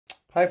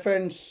Hi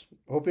friends,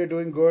 hope you're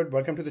doing good.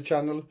 Welcome to the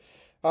channel.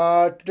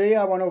 Today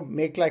I want to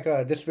make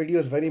this video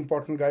is very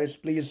important, guys.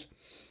 Please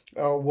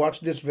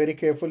watch this very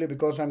carefully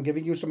because I'm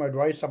giving you some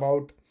advice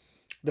about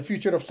the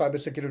future of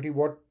cybersecurity.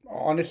 What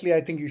honestly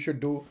I think you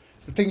should do,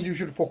 the things you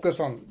should focus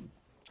on,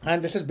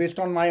 and this is based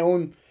on my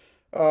own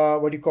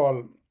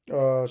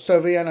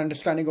survey and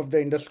understanding of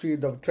the industry,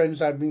 the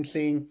trends I've been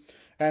seeing,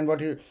 and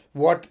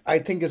what I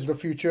think is the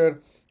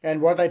future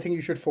and what I think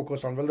you should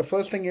focus on. Well, the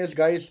first thing is,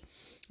 guys,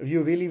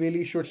 you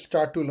really should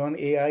start to learn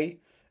AI.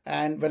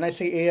 And when I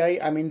say AI,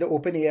 I mean the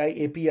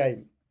OpenAI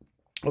API.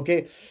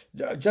 Okay,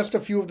 just a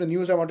few of the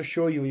news I want to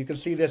show you. You can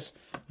see this.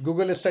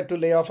 Google is set to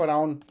lay off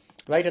around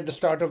right at the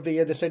start of the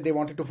year. They said they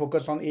wanted to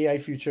focus on AI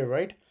future,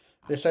 right?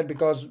 They said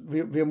because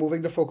we're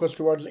moving the focus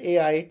towards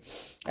AI,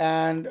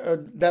 and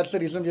that's the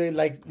reason we're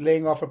like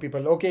laying off for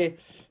people. Okay,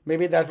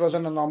 maybe that was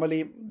an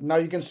anomaly. Now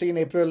you can see in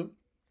April,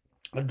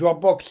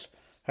 Dropbox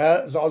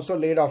has also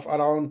laid off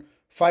around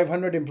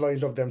 500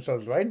 employees of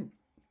themselves, right?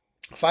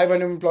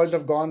 500 employees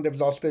have gone, they've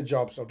lost their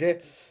jobs,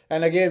 okay?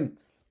 And again,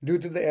 due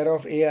to the era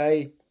of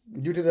AI,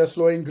 due to the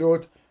slowing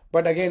growth,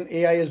 but again,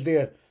 AI is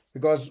there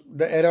because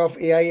the era of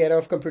AI, era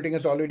of computing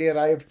has already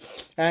arrived,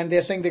 and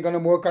they're saying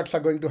more cuts are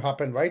going to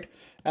happen, right?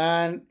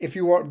 And if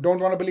you don't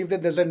want to believe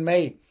that, there's in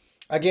May,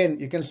 again,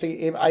 you can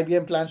see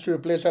IBM plans to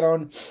replace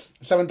around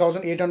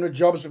 7,800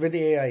 jobs with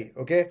AI,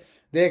 okay?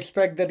 They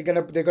expect that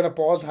they're gonna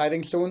pause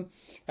hiring soon,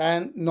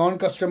 and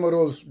non-customer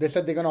roles, they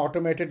said they're gonna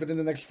automate it within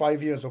the next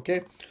 5 years,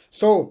 okay?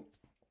 So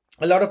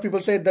a lot of people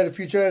say that the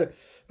future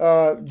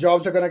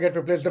jobs are going to get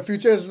replaced. The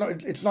future is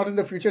not, it's not in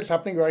the future, it's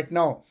happening right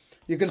now.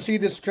 You can see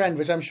this trend,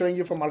 which I'm showing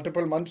you for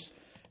multiple months.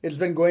 It's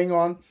been going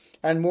on,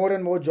 and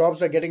more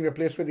jobs are getting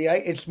replaced with AI.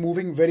 It's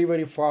moving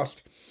very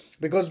fast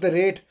because the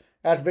rate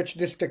at which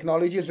this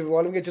technology is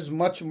evolving, it is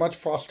much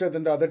faster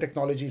than the other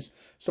technologies.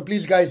 So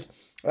please, guys,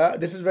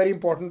 this is very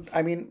important.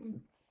 I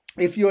mean,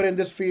 if you're in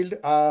this field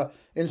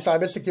in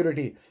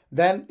cybersecurity,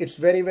 then it's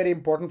very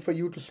important for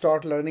you to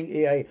start learning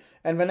AI.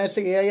 And when I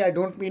say AI, I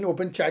don't mean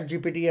open chat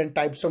GPT and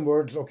type some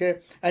words,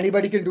 okay?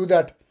 Anybody can do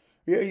that.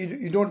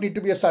 You don't need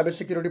to be a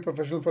cybersecurity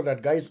professional for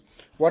that, guys.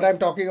 What I'm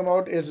talking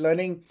about is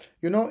learning,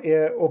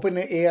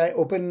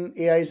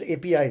 OpenAI's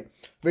API,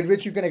 with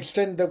which you can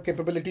extend the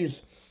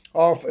capabilities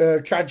of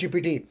chat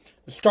GPT.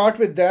 Start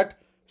with that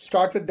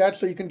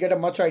so you can get a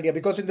much idea,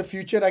 because in the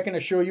future, I can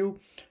assure you,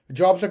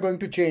 jobs are going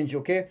to change,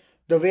 okay?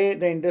 The way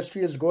the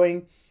industry is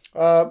going,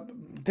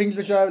 things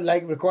which are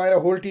like require a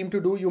whole team to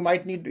do,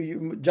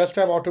 you just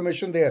have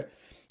automation there,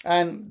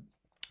 and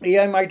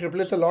AI might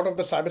replace a lot of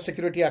the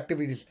cybersecurity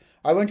activities.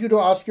 I want you to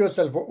ask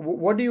yourself,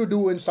 what do you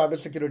do in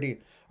cybersecurity?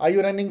 Are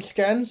you running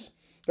scans?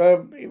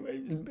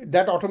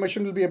 That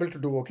automation will be able to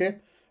do, okay?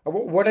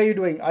 What are you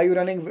doing? Are you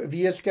running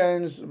VS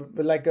scans,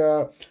 like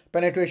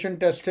penetration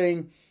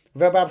testing,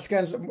 web app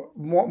scans?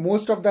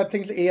 Most of that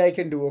things AI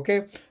can do,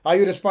 okay? Are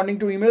you responding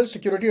to emails,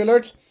 security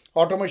alerts?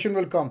 Automation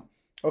will come,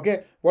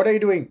 okay? What are you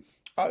doing?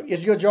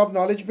 Is your job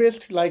knowledge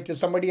based? Like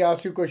somebody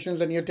asks you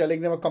questions and you're telling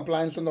them a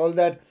compliance and all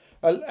that.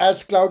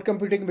 As cloud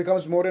computing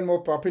becomes more and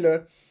more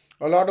popular,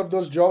 a lot of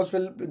those jobs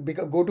will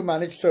go to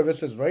managed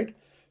services, right?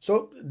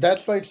 So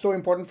that's why it's so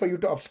important for you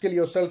to upskill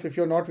yourself if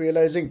you're not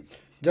realizing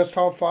just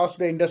how fast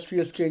the industry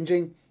is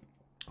changing,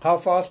 how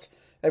fast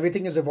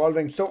everything is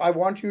evolving. So I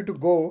want you to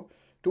go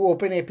to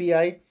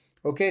OpenAPI,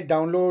 okay?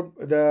 Download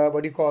the,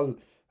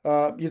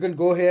 you can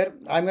go here.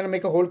 I'm going to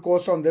make a whole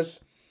course on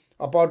this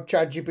about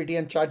ChatGPT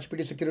and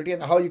ChatGPT security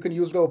and how you can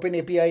use the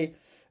OpenAI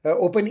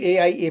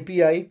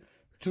API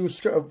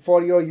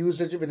for your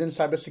usage within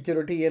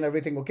cybersecurity and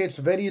everything. Okay, it's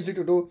very easy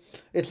to do.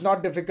 It's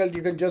not difficult.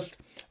 You can just,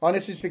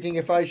 honestly speaking,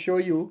 if I show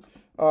you,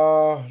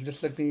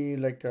 just let me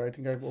I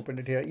think I've opened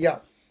it here. Yeah,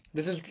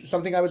 this is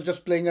something I was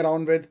just playing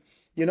around with.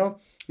 You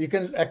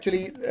can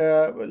actually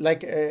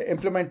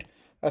implement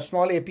a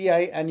small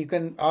API, and you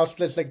can ask,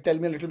 tell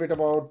me a little bit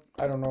about,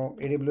 I don't know,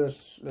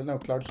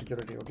 AWS, cloud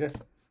security. Okay,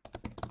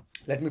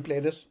 let me play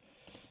this.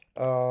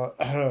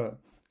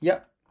 Yeah,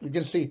 you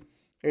can see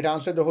it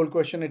answered the whole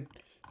question.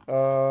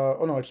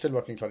 Oh no, it's still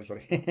working.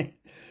 Sorry.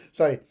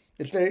 Sorry.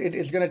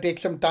 It's going to take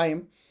some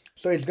time.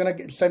 So it's going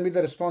to send me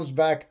the response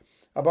back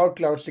about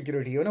cloud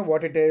security. You know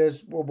what it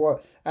is.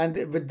 And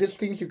with these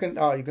things, you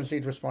can see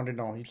it responded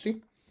now. You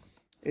see?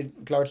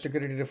 Cloud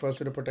security refers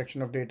to the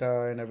protection of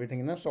data and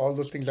everything. So all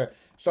those things are.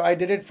 So I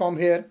did it from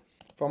here,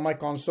 from my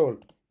console.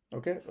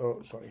 Okay.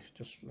 Oh, sorry.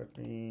 Just let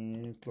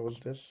me close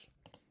this.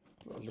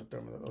 Close the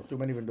terminal. Oh, too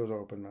many windows are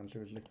open, man.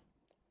 Seriously.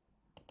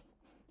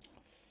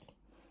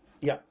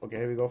 Yeah. Okay.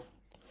 Here we go.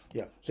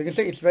 Yeah, so you can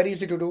say it's very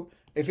easy to do.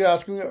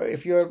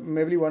 If you're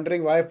maybe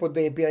wondering why I put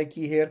the API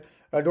key here,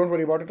 don't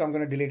worry about it. I'm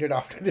going to delete it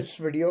after this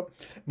video.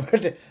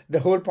 But the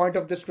whole point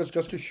of this was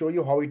just to show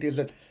you how it is.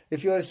 That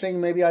if you're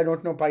saying maybe I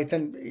don't know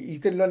Python, you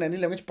can learn any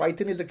language.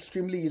 Python is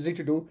extremely easy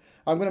to do.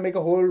 I'm going to make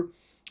a whole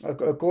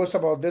course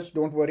about this.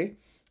 Don't worry.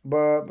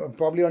 But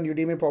probably on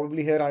Udemy,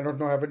 probably here. I don't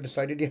know. I haven't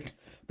decided yet.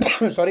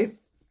 Sorry.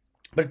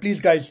 But please,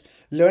 guys,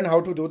 learn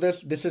how to do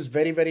this. This is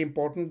very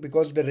important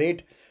because the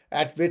rate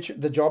at which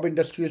the job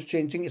industry is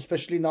changing,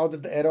 especially now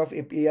that the era of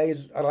AI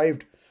has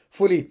arrived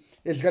fully.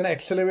 is going to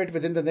accelerate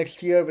within the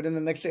next year, within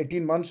the next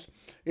 18 months.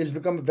 It's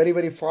become very,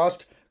 very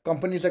fast.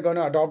 Companies are going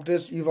to adopt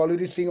this. You've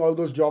already seen all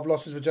those job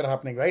losses which are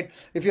happening, right?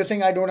 If you're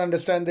saying, I don't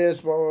understand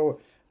this, all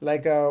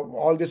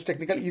this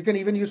technical, you can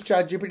even use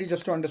ChatGPT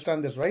just to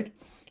understand this, right?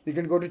 You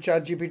can go to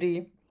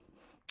ChatGPT.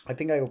 I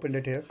think I opened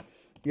it here.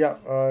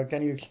 Yeah,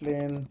 can you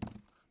explain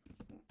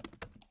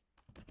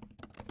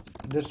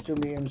this to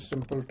me in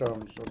simple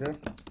terms? Okay.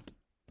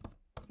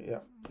 Yeah,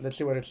 let's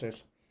see what it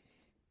says.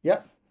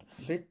 Yeah,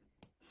 see,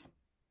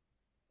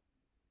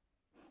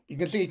 you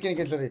can see, you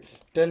can say,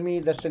 tell me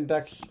the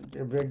syntax,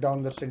 break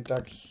down the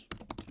syntax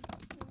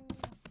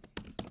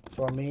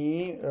for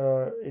me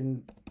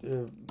in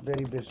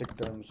very basic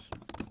terms.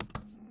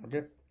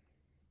 Okay.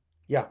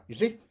 Yeah, you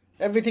see,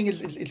 everything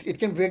it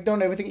can break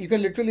down everything. You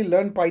can literally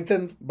learn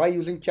Python by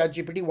using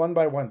ChatGPT one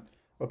by one.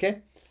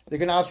 Okay, you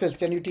can ask us,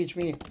 can you teach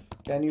me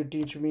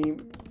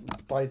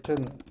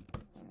Python?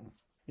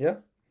 Yeah,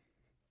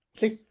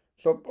 see,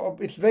 so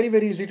it's very,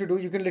 very easy to do.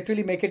 You can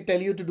literally make it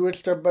tell you to do it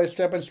step by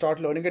step and start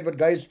learning it. But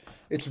guys,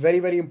 it's very,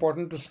 very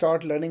important to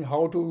start learning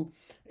how to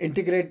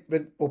integrate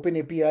with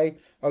OpenAPI.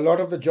 A lot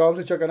of the jobs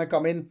which are going to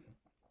come in,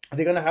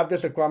 they're going to have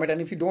this requirement.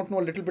 And if you don't know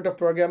a little bit of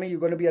programming, you're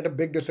going to be at a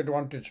big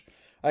disadvantage.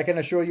 I can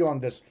assure you on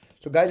this.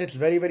 So guys, it's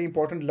very, very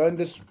important. Learn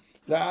this.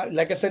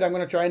 Like I said, I'm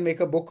going to try and make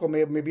a book, or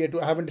maybe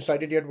I haven't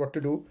decided yet what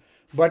to do.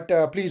 But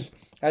please,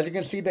 as you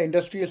can see, the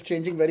industry is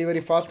changing very, very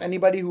fast.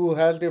 Anybody who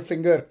has their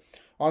finger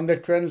on the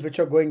trends which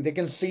are going, they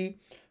can see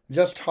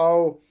just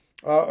how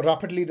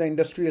rapidly the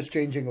industry is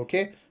changing.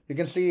 Okay, you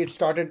can see it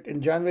started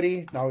in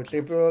January, now it's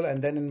April,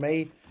 and then in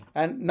May,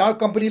 and now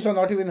companies are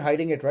not even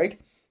hiding it, right?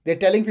 They're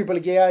telling people,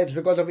 yeah, it's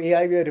because of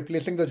AI we are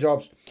replacing the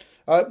jobs.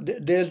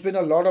 There's been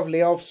a lot of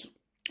layoffs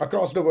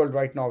across the world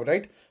right now,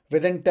 right?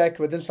 Within tech,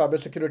 within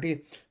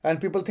cybersecurity,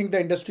 and people think the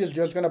industry is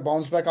just going to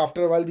bounce back.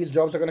 After a while, these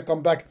jobs are going to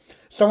come back.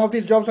 Some of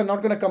these jobs are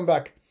not going to come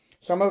back.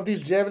 Some of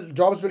these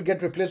jobs will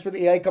get replaced with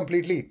AI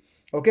completely.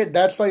 Okay,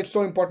 that's why it's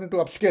so important to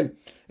upskill.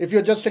 If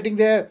you're just sitting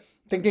there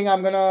thinking, I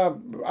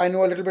know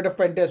a little bit of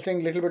pen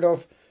testing, little bit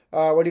of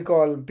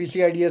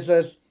PCI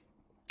DSS,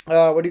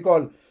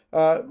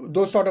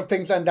 those sort of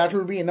things, and that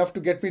will be enough to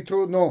get me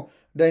through. No,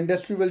 the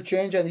industry will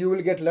change and you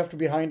will get left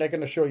behind, I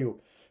can assure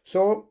you.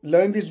 So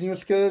learn these new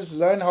skills,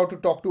 learn how to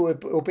talk to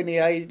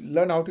OpenAI,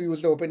 learn how to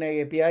use the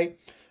OpenAI API.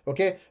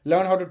 Okay,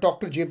 learn how to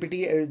talk to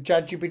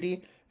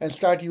ChatGPT, and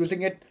start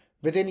using it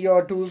within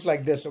your tools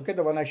like this. Okay,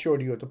 the one I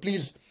showed you. So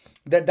please,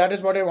 that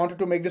is what I wanted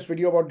to make this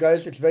video about,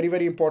 guys. It's very,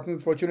 very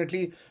important.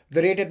 Fortunately,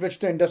 the rate at which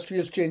the industry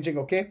is changing.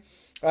 Okay,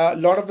 a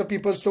lot of the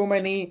people,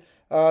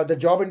 the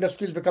job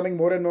industry is becoming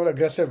more and more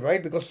aggressive,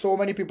 right? Because so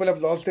many people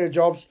have lost their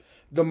jobs.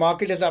 The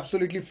market is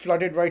absolutely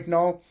flooded right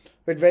now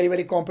with very,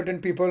 very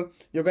competent people.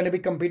 You're going to be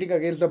competing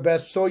against the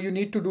best. So you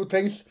need to do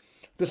things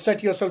to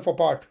set yourself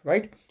apart,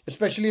 right?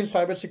 Especially in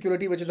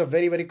cybersecurity, which is a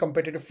very, very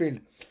competitive field.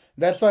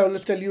 That's why I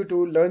always tell you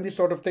to learn these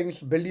sort of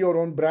things, build your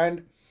own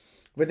brand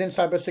within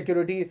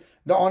cybersecurity.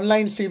 The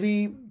online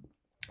CV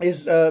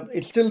is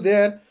it's still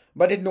there,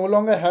 but it no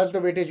longer has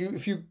the weightage.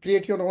 If you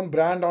create your own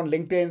brand on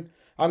LinkedIn,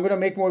 I'm going to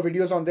make more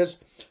videos on this,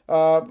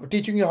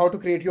 teaching you how to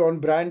create your own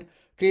brand.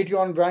 Create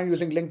your own brand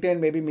using LinkedIn,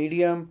 maybe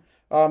Medium,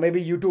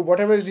 maybe YouTube,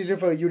 whatever is easier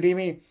for you,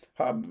 Udemy.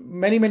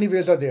 Many, many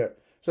ways are there.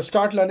 So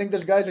start learning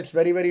this, guys. It's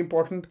very, very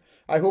important.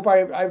 I hope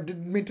I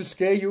didn't mean to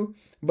scare you,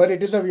 but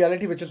it is a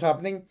reality which is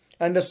happening.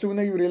 And the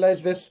sooner you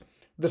realize this,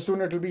 the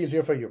sooner it will be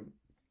easier for you.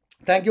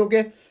 Thank you.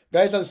 Okay,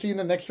 guys, I'll see you in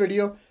the next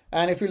video.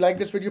 And if you like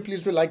this video,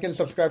 please do like and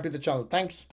subscribe to the channel. Thanks.